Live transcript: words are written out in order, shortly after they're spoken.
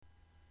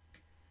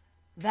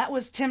That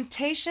was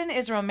Temptation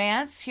is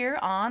Romance here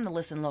on the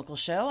Listen Local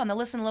show on the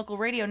Listen Local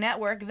radio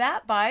network.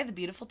 That by the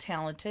beautiful,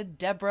 talented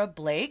Deborah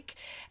Blake.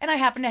 And I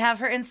happen to have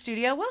her in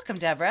studio. Welcome,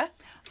 Deborah.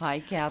 Hi,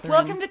 Catherine.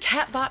 Welcome to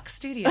Catbox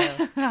Studio.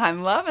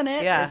 I'm loving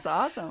it. Yeah. It's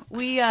awesome.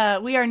 We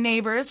are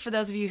neighbors. For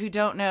those of you who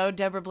don't know,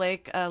 Deborah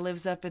Blake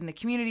lives up in the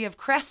community of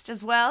Crest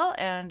as well,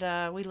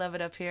 and we love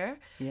it up here.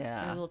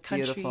 Yeah, a little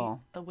country,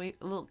 beautiful. a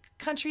little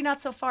country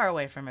not so far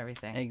away from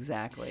everything.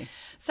 Exactly.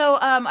 So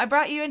I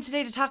brought you in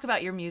today to talk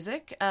about your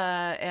music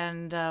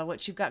and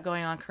what you've got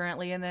going on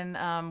currently, and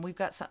then we've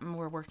got something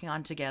we're working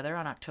on together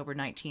on October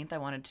 19th I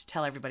wanted to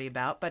tell everybody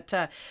about. But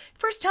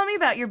first, tell me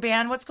about your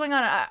band. What's going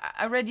on?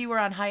 I read you were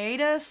on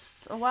hiatus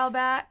a while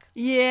back.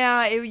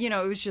 Yeah, it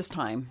was just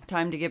time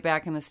to get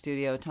back in the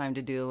studio, time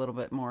to do a little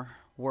bit more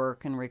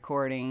work and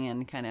recording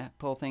and kind of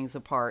pull things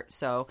apart.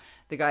 So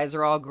the guys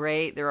are all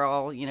great. They're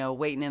all,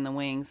 waiting in the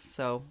wings.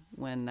 So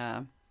when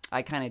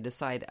I kind of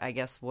decide, I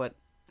guess,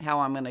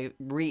 how I'm going to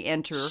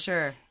re-enter,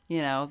 sure,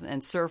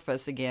 and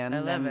surface again,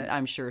 then it.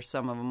 I'm sure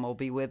some of them will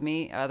be with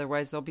me.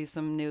 Otherwise, there'll be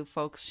some new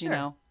folks,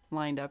 sure,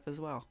 lined up as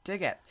well.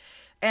 Dig it.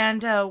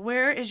 And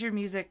where is your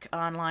music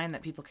online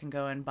that people can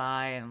go and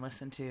buy and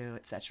listen to,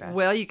 etc.?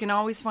 Well, you can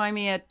always find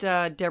me at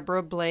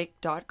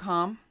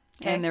deborahblake.com.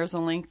 Okay. And there's a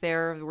link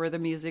there where the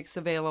music's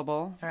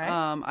available. All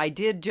right. I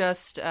did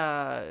just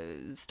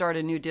start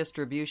a new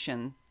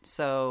distribution,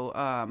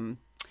 so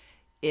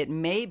it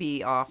may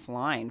be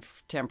offline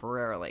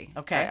temporarily.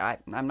 Okay.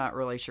 I'm not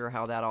really sure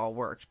how that all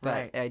worked, but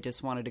right. I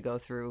just wanted to go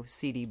through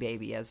CD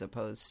Baby as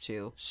opposed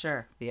to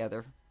sure the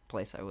other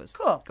place I was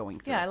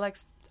going through. Yeah,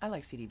 I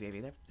like CD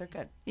Baby. They're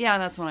good. Yeah,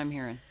 that's what I'm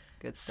hearing.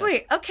 Good stuff.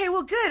 Sweet. Okay,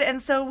 well, good. And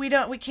so we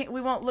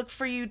won't look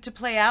for you to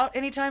play out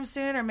anytime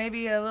soon, or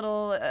maybe a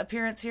little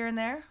appearance here and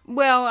there.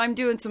 Well, I'm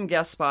doing some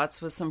guest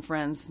spots with some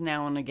friends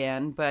now and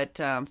again, but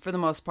for the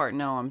most part,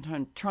 no.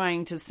 I'm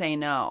trying to say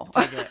no,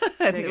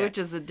 which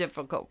is a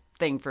difficult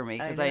thing for me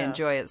because I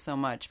enjoy it so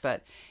much.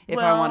 But if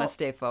I want to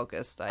stay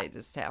focused, I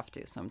just have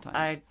to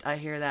sometimes. I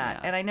hear that.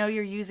 Yeah. And I know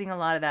you're using a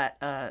lot of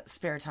that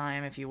spare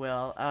time, if you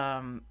will,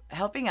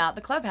 helping out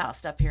the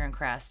clubhouse up here in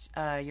Crest.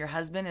 Your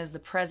husband is the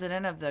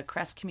president of the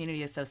Crest Community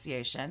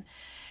Association,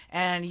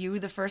 and you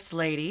the first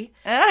lady.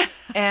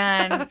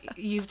 And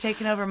you've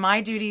taken over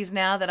my duties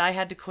now that I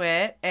had to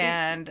quit.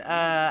 And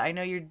I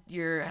know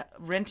you're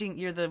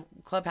the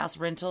clubhouse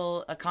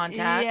rental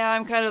contact. Yeah,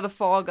 I'm kind of the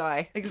fall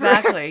guy.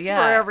 Exactly. For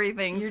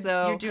everything.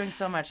 You're doing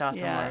so much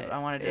awesome work. I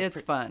wanted to.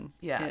 It's fun.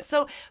 Yeah.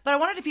 But I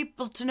wanted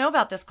people to know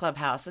about this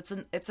clubhouse. It's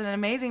an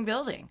amazing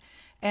building.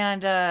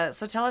 And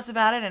so tell us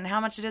about it and how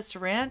much it is to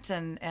rent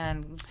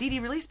and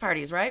CD release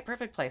parties, right?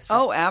 Perfect place.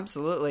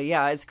 Absolutely.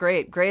 Yeah, it's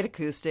great. Great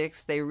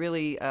acoustics. They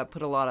really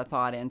put a lot of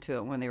thought into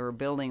it when they were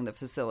building the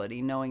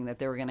facility, knowing that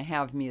they were going to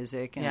have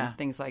music and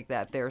things like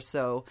that there.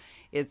 So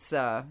it's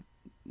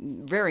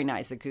very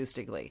nice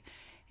acoustically.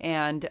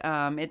 And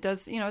it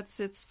does,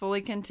 it's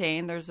fully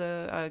contained. There's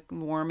a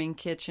warming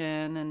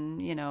kitchen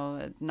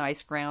and,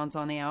 nice grounds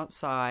on the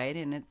outside.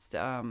 And it's...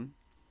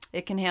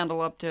 it can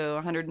handle up to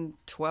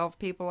 112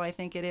 people, I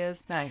think it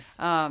is. Nice.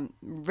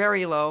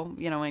 Very low,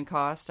 in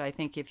cost. I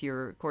think if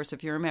you're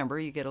a member,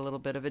 you get a little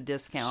bit of a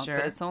discount. Sure.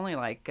 But it's only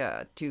like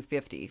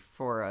 $250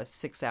 for a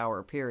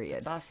 6-hour period.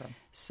 That's awesome.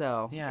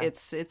 So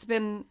it's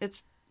been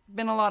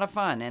a lot of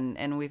fun,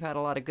 and we've had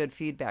a lot of good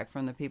feedback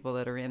from the people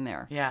that are in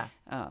there. Yeah.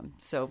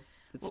 So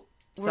it's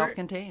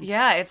self-contained.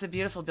 Yeah, it's a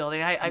beautiful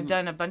building. I've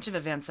done a bunch of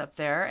events up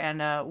there,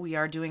 and we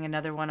are doing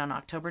another one on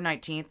October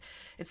 19th.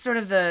 It's sort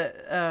of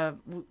the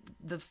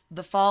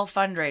fall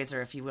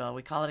fundraiser, if you will.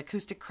 We call it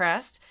Acoustic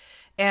Crest.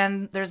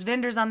 And there's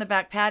vendors on the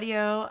back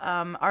patio,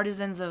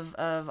 artisans of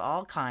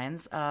all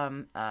kinds.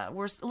 We're a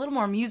little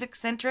more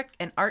music-centric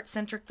and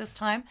art-centric this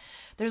time.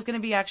 There's going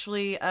to be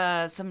actually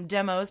some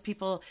demos,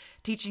 people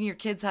teaching your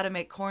kids how to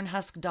make corn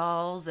husk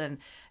dolls. And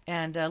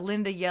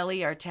Linda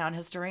Yelly, our town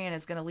historian,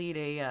 is going to lead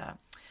a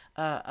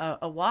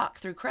walk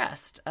through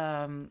Crest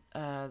that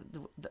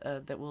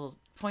will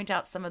point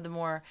out some of the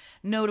more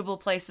notable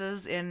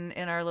places in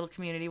our little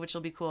community, which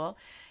will be cool.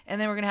 And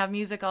then we're going to have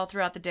music all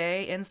throughout the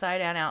day,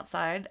 inside and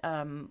outside,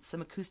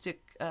 some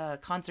acoustic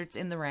concerts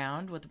in the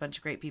round with a bunch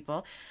of great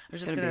people. I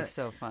was just going to be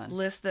so fun.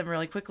 List them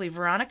really quickly.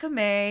 Veronica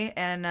May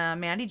and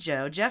Mandy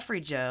Joe,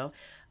 Jeffrey Joe,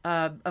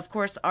 of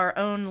course, our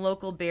own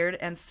local Baird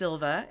and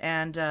Silva,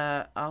 and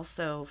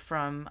also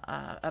from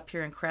up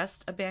here in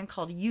Crest, a band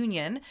called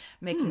Union,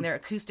 making their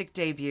acoustic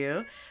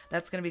debut.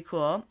 That's going to be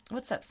cool.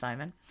 What's up,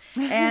 Simon?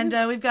 And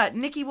we've got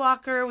Nikki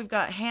Walker, we've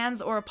got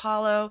Hans or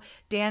Apollo,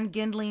 Dan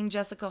Gindling,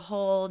 Jessica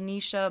Hull,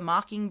 Nisha,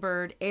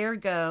 Mockingbird,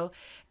 Ergo,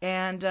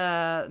 and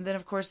then,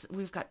 of course,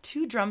 we've got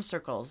 2 drum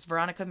circles.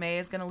 Veronica May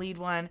is going to lead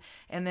one,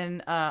 and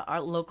then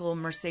our local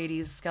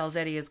Mercedes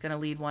Scalzetti is going to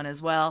lead one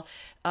as well.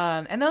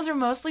 And those are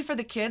mostly for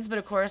the kids, but,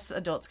 of course,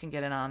 adults can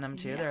get in on them,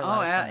 too. Yeah. They're a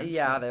lot of fun.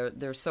 Yeah,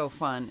 they're so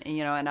fun.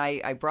 And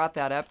I brought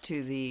that up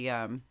to the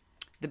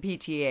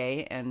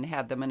PTA and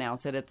had them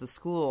announce it at the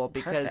school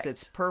because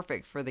it's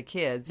perfect for the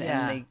kids.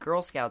 Yeah. And the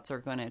Girl Scouts are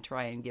going to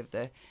try and give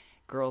the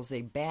girls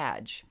a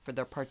badge for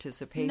their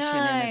participation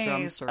in the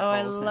drum circles. Oh,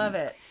 I love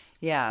it.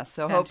 Yeah,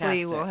 so Fantastic.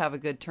 hopefully we'll have a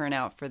good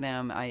turnout for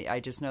them. I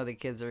just know the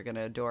kids are going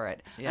to adore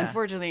it. Yeah.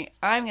 Unfortunately,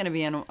 I'm going to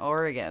be in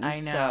Oregon. I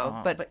know,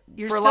 so, but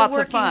you're for still lots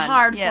working of fun.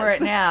 hard Yes. for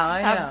it now.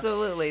 I know.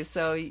 Absolutely.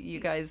 So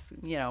you guys,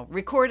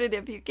 record it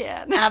if you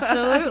can.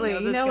 Absolutely.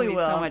 There's You know gonna we be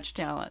will. so much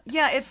talent.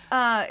 Yeah,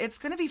 it's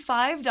going to be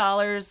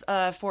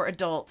 $5 for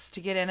adults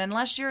to get in,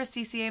 unless you're a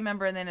CCA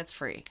member, and then it's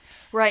free.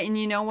 Right, and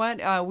you know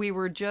what? We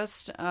were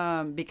just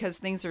because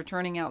things are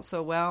turning out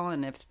so well,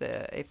 and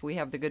if we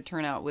have the good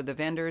turnout with the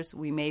vendors,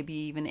 we may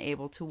be even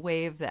able to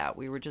waive that.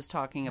 We were just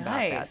talking about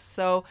that.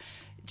 So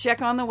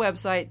check on the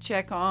website,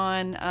 check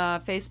on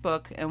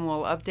Facebook, and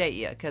we'll update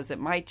you because it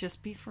might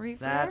just be free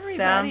for everybody.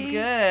 That sounds good.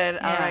 Yeah.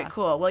 All right,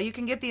 cool. Well, you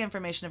can get the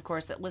information, of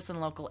course, at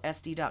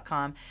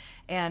listenlocalsd.com.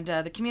 And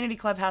the Community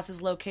Clubhouse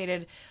is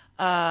located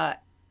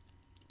at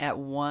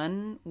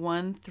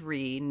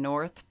 113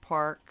 North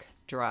Park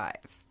Drive.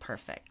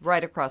 Perfect.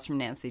 Right across from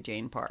Nancy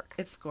Jane Park.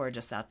 It's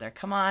gorgeous out there.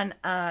 Come on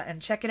and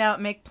check it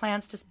out. Make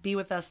plans to be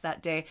with us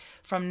that day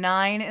from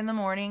 9 in the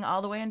morning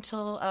all the way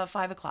until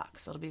 5 o'clock.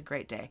 So it'll be a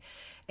great day.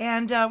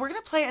 And we're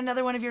going to play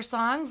another one of your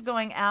songs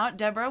going out.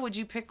 Deborah, would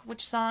you pick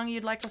which song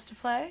you'd like us to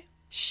play?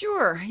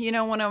 Sure.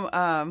 One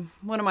of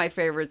my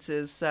favorites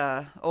is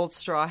Old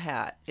Straw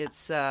Hat.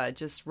 It's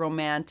just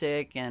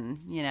romantic, and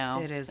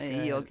it is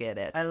good. You'll get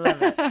it. I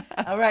love it.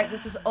 All right,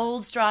 this is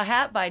Old Straw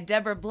Hat by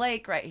Deborah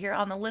Blake right here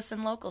on the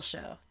Listen Local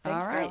show.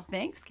 Thanks, All right. girl.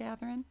 Thanks,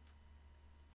 Catherine.